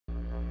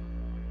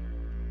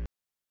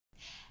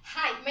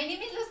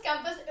name is Luz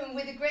Campos, and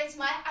with a great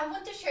smile, I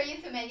want to share you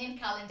the Mayan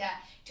calendar.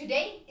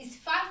 Today is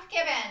 5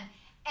 KABAN,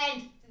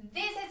 and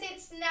this is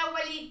its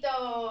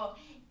Nahualito.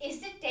 It's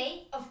the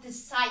day of the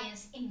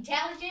science,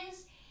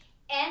 intelligence,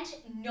 and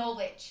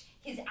knowledge.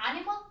 His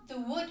animal, the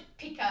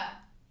woodpecker.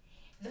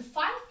 The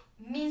 5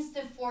 means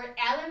the 4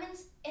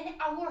 elements in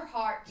our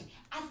heart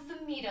at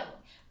the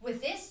middle.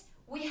 With this,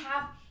 we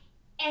have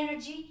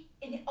energy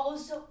and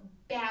also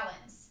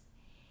balance.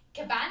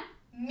 KABAN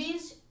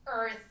means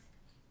earth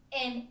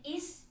and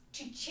is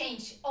to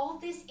change all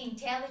this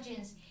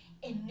intelligence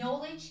and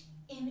knowledge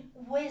in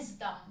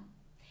wisdom.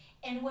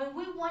 And when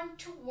we want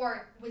to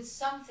work with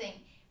something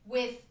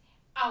with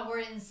our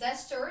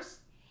ancestors,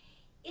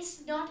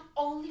 it's not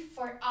only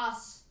for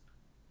us,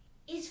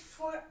 it's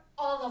for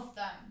all of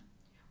them.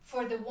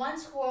 For the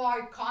ones who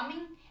are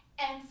coming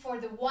and for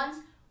the ones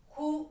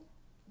who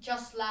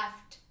just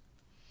left.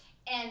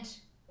 And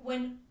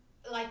when,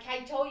 like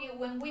I told you,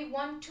 when we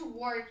want to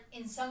work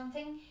in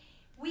something,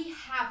 we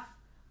have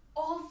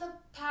all the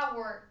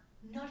power,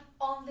 not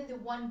only the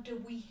one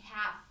that we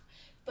have,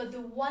 but the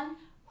one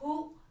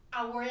who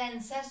our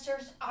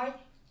ancestors are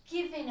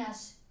giving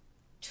us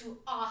to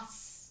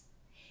us.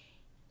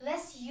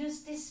 Let's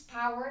use this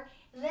power.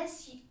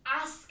 Let's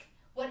ask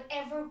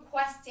whatever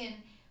question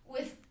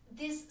with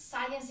this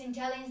science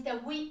intelligence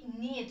that we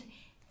need.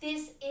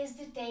 This is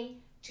the day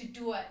to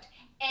do it.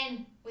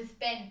 And with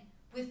Ben,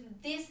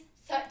 with these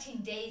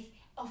 13 days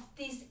of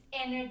this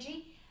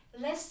energy,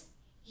 let's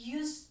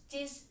use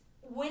this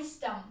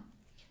wisdom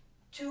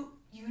to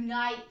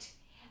unite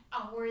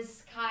our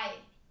sky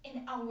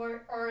and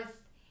our earth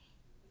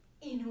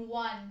in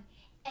one,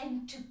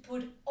 and to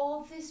put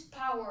all this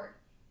power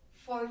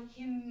for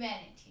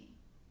humanity.